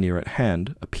objects near at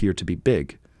hand appear to be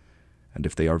big, and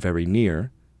if they are very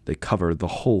near, they cover the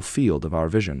whole field of our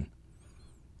vision.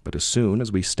 But as soon as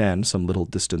we stand some little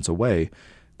distance away,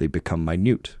 they become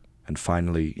minute and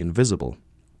finally invisible.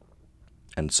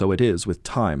 And so it is with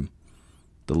time.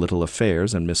 The little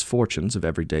affairs and misfortunes of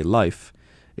everyday life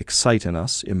excite in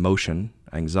us emotion,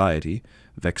 anxiety,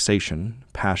 vexation,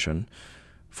 passion,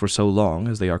 for so long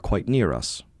as they are quite near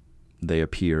us. They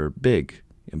appear big,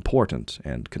 important,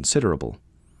 and considerable.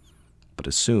 But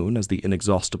as soon as the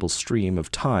inexhaustible stream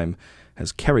of time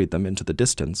has carried them into the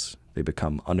distance, they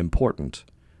become unimportant.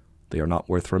 They are not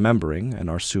worth remembering and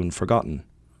are soon forgotten,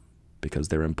 because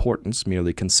their importance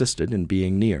merely consisted in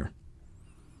being near.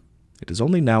 It is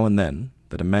only now and then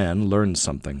that a man learns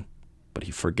something, but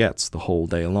he forgets the whole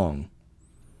day long.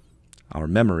 Our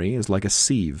memory is like a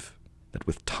sieve. that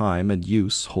with time and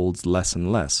use holds less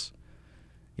and less.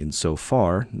 In so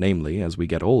far, namely, as we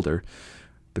get older,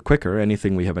 the quicker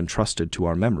anything we have entrusted to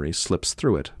our memory slips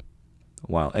through it,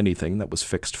 while anything that was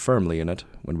fixed firmly in it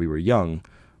when we were young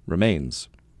remains.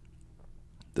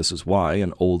 This is why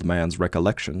an old man's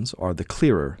recollections are the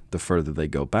clearer the further they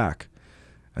go back,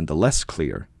 and the less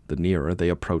clear the nearer they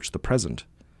approach the present,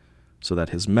 so that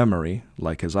his memory,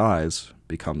 like his eyes,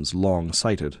 becomes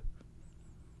long-sighted.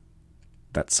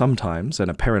 That sometimes, and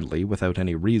apparently without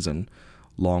any reason,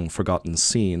 long-forgotten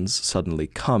scenes suddenly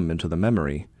come into the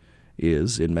memory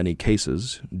is, in many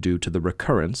cases, due to the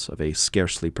recurrence of a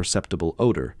scarcely perceptible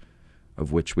odor,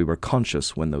 of which we were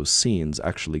conscious when those scenes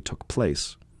actually took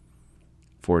place.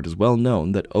 For it is well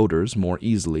known that odors more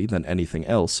easily than anything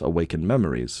else awaken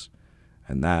memories,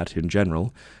 and that, in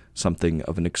general, something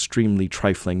of an extremely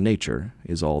trifling nature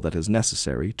is all that is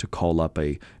necessary to call up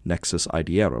a nexus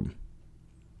idearum.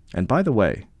 And by the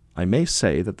way, I may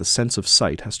say that the sense of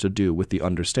sight has to do with the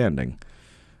understanding,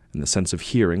 and the sense of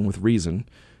hearing with reason,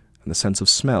 and the sense of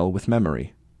smell with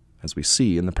memory, as we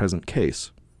see in the present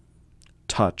case.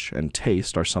 Touch and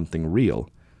taste are something real,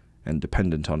 and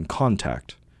dependent on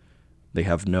contact. They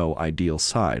have no ideal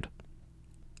side.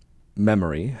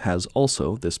 Memory has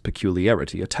also this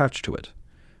peculiarity attached to it,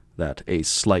 that a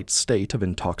slight state of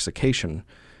intoxication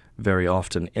very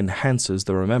often enhances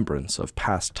the remembrance of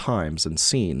past times and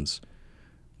scenes,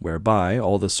 whereby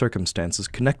all the circumstances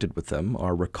connected with them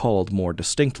are recalled more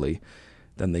distinctly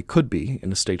than they could be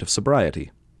in a state of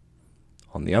sobriety.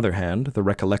 On the other hand, the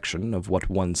recollection of what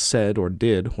one said or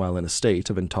did while in a state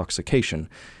of intoxication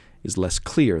is less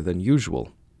clear than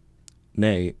usual.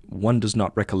 Nay, one does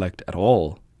not recollect at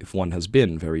all if one has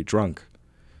been very drunk.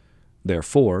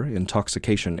 Therefore,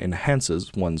 intoxication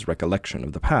enhances one's recollection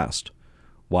of the past,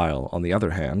 while, on the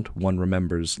other hand, one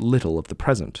remembers little of the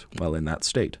present while in that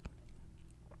state.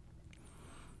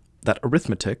 That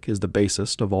arithmetic is the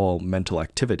basis of all mental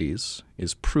activities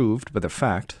is proved by the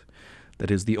fact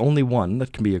that it is the only one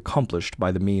that can be accomplished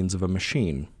by the means of a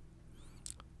machine.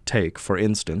 Take, for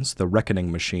instance, the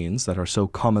reckoning machines that are so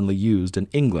commonly used in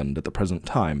England at the present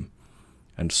time,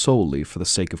 and solely for the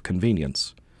sake of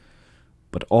convenience.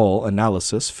 But all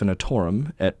analysis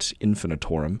finitorum et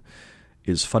infinitorum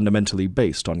is fundamentally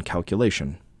based on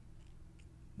calculation.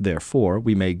 Therefore,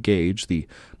 we may gauge the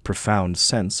profound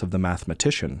sense of the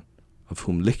mathematician, of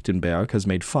whom Lichtenberg has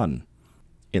made fun,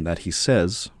 in that he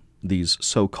says, these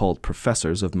so-called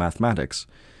professors of mathematics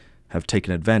have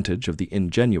taken advantage of the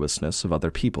ingenuousness of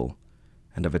other people,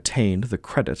 and have attained the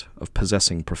credit of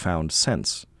possessing profound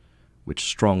sense, which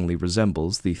strongly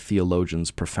resembles the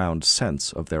theologian's profound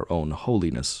sense of their own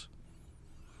holiness.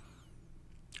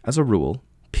 As a rule,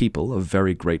 people of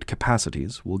very great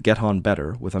capacities will get on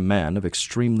better with a man of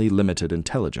extremely limited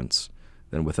intelligence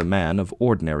than with a man of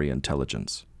ordinary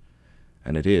intelligence,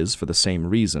 and it is for the same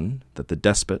reason that the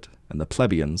despot and the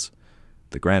plebeians,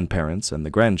 the grandparents and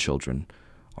the grandchildren,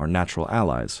 are natural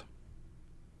allies.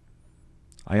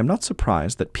 I am not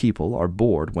surprised that people are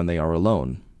bored when they are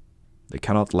alone. They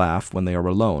cannot laugh when they are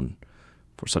alone,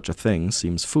 for such a thing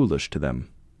seems foolish to them.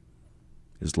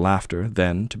 Is laughter,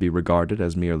 then, to be regarded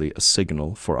as merely a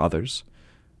signal for others,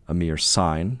 a mere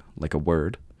sign, like a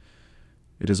word?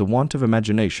 It is a want of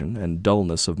imagination and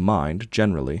dullness of mind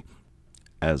generally,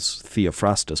 as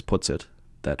Theophrastus puts it,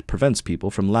 that prevents people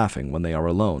from laughing when they are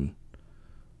alone.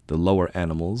 The lower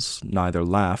animals neither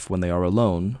laugh when they are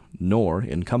alone nor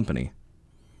in company.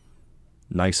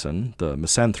 Nyson, the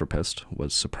misanthropist,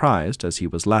 was surprised as he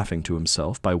was laughing to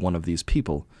himself by one of these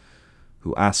people,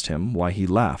 who asked him why he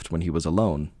laughed when he was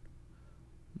alone.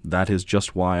 "That is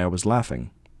just why I was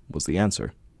laughing," was the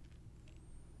answer.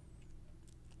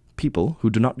 People who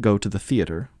do not go to the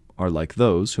theatre are like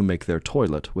those who make their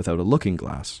toilet without a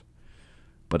looking-glass,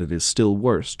 but it is still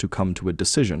worse to come to a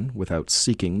decision without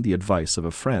seeking the advice of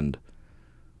a friend.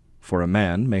 For a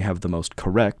man may have the most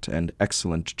correct and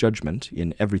excellent judgment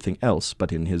in everything else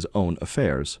but in his own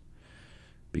affairs,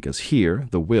 because here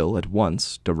the will at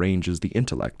once deranges the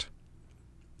intellect.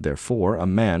 Therefore a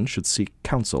man should seek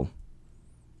counsel.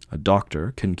 A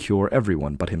doctor can cure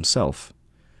everyone but himself.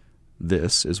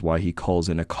 This is why he calls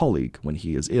in a colleague when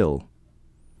he is ill.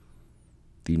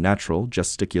 The natural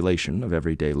gesticulation of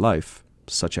everyday life,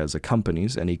 such as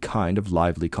accompanies any kind of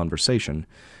lively conversation,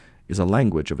 is a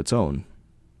language of its own,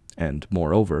 and,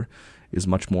 moreover, is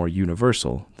much more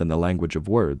universal than the language of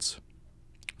words,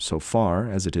 so far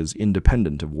as it is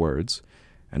independent of words,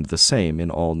 and the same in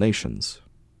all nations,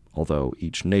 although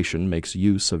each nation makes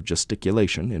use of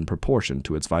gesticulation in proportion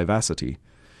to its vivacity,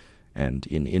 and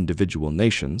in individual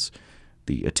nations,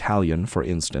 the Italian, for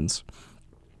instance,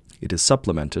 It is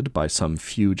supplemented by some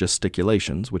few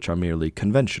gesticulations which are merely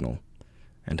conventional,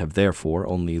 and have therefore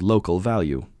only local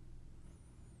value.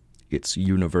 Its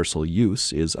universal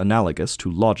use is analogous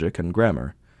to logic and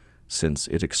grammar, since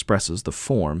it expresses the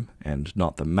form and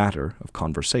not the matter of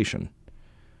conversation.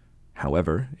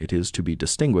 However, it is to be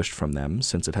distinguished from them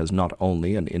since it has not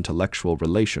only an intellectual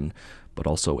relation, but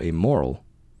also a moral.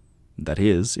 That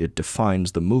is, it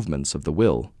defines the movements of the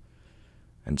will,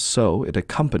 and so it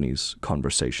accompanies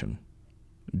conversation,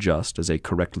 just as a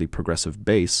correctly progressive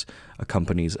bass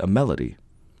accompanies a melody,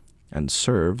 and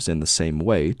serves in the same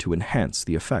way to enhance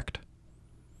the effect.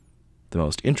 The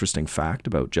most interesting fact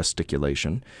about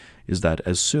gesticulation is that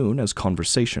as soon as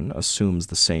conversation assumes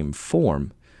the same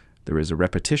form, there is a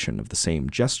repetition of the same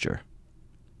gesture.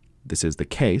 This is the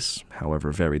case,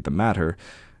 however varied the matter,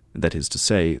 that is to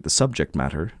say, the subject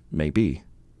matter, may be,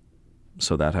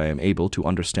 so that I am able to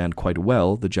understand quite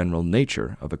well the general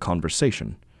nature of a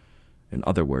conversation, in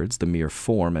other words, the mere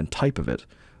form and type of it,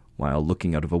 while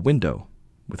looking out of a window,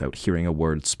 without hearing a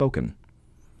word spoken.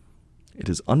 It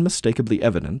is unmistakably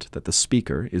evident that the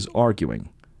speaker is arguing,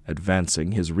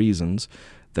 advancing his reasons,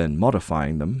 then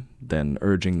modifying them, then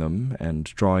urging them, and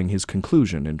drawing his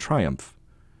conclusion in triumph.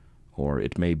 Or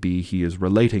it may be he is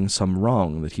relating some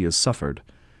wrong that he has suffered,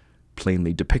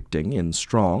 plainly depicting in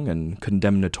strong and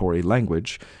condemnatory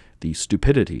language the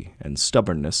stupidity and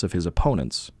stubbornness of his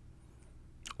opponents.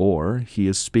 Or he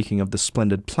is speaking of the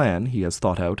splendid plan he has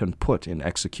thought out and put in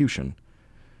execution,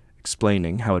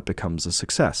 explaining how it becomes a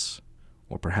success,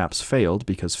 or perhaps failed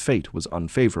because fate was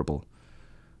unfavorable.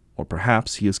 Or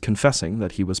perhaps he is confessing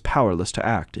that he was powerless to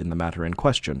act in the matter in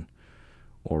question,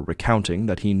 or recounting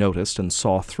that he noticed and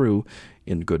saw through,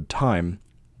 in good time,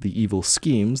 the evil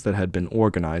schemes that had been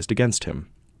organized against him,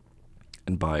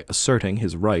 and by asserting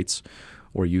his rights,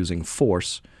 or using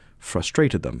force,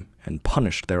 frustrated them and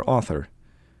punished their author,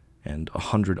 and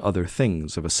 100 other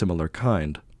things of a similar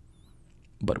kind.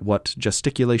 But what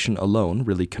gesticulation alone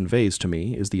really conveys to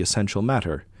me is the essential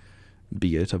matter,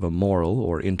 be it of a moral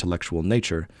or intellectual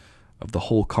nature, of the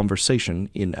whole conversation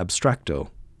in abstracto,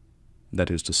 that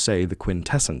is to say, the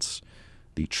quintessence,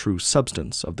 the true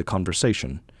substance of the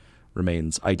conversation,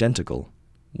 remains identical,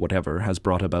 whatever has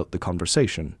brought about the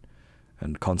conversation,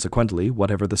 and consequently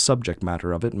whatever the subject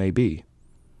matter of it may be.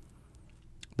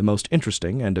 The most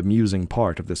interesting and amusing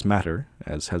part of this matter,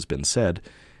 as has been said,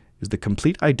 is the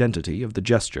complete identity of the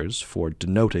gestures for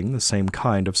denoting the same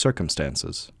kind of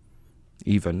circumstances,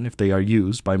 even if they are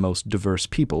used by most diverse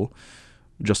people,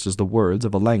 just as the words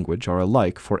of a language are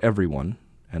alike for everyone,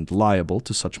 and liable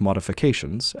to such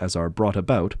modifications as are brought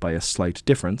about by a slight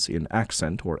difference in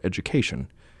accent or education.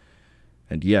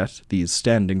 And yet these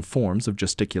standing forms of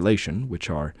gesticulation, which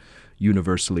are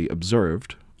universally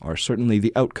observed, are certainly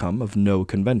the outcome of no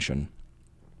convention.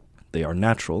 They are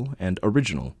natural and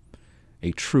original,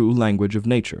 a true language of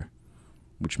nature,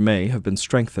 which may have been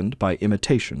strengthened by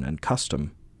imitation and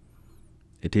custom.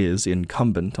 It is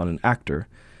incumbent on an actor,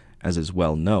 as is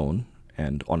well known,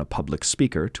 and on a public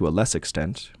speaker to a less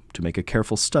extent, to make a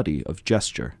careful study of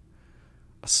gesture,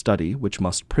 a study which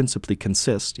must principally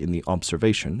consist in the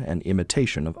observation and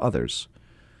imitation of others,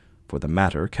 for the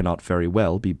matter cannot very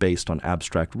well be based on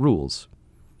abstract rules,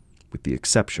 with the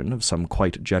exception of some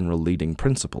quite general leading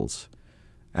principles,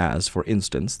 as, for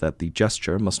instance, that the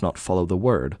gesture must not follow the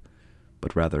word,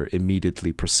 but rather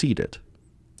immediately precede it,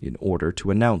 in order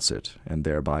to announce it and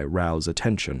thereby rouse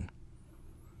attention.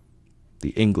 The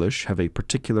English have a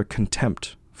particular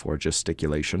contempt for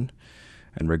gesticulation,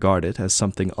 and regard it as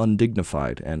something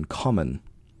undignified and common.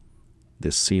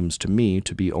 This seems to me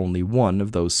to be only one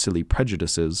of those silly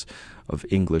prejudices of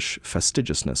English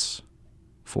fastidiousness,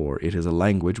 for it is a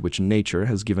language which nature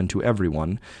has given to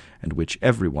everyone, and which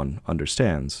everyone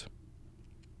understands.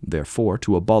 Therefore,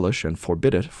 to abolish and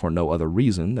forbid it for no other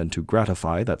reason than to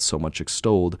gratify that so much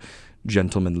extolled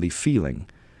gentlemanly feeling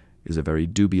is a very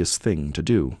dubious thing to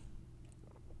do.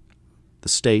 The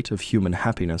state of human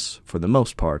happiness, for the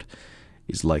most part,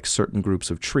 is like certain groups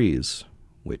of trees,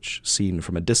 which, seen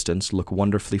from a distance, look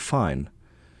wonderfully fine,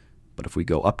 but if we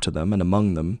go up to them and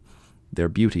among them, their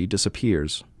beauty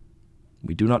disappears.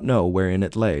 We do not know wherein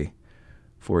it lay,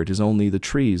 for it is only the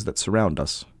trees that surround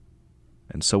us,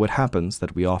 and so it happens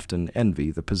that we often envy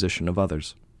the position of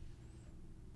others.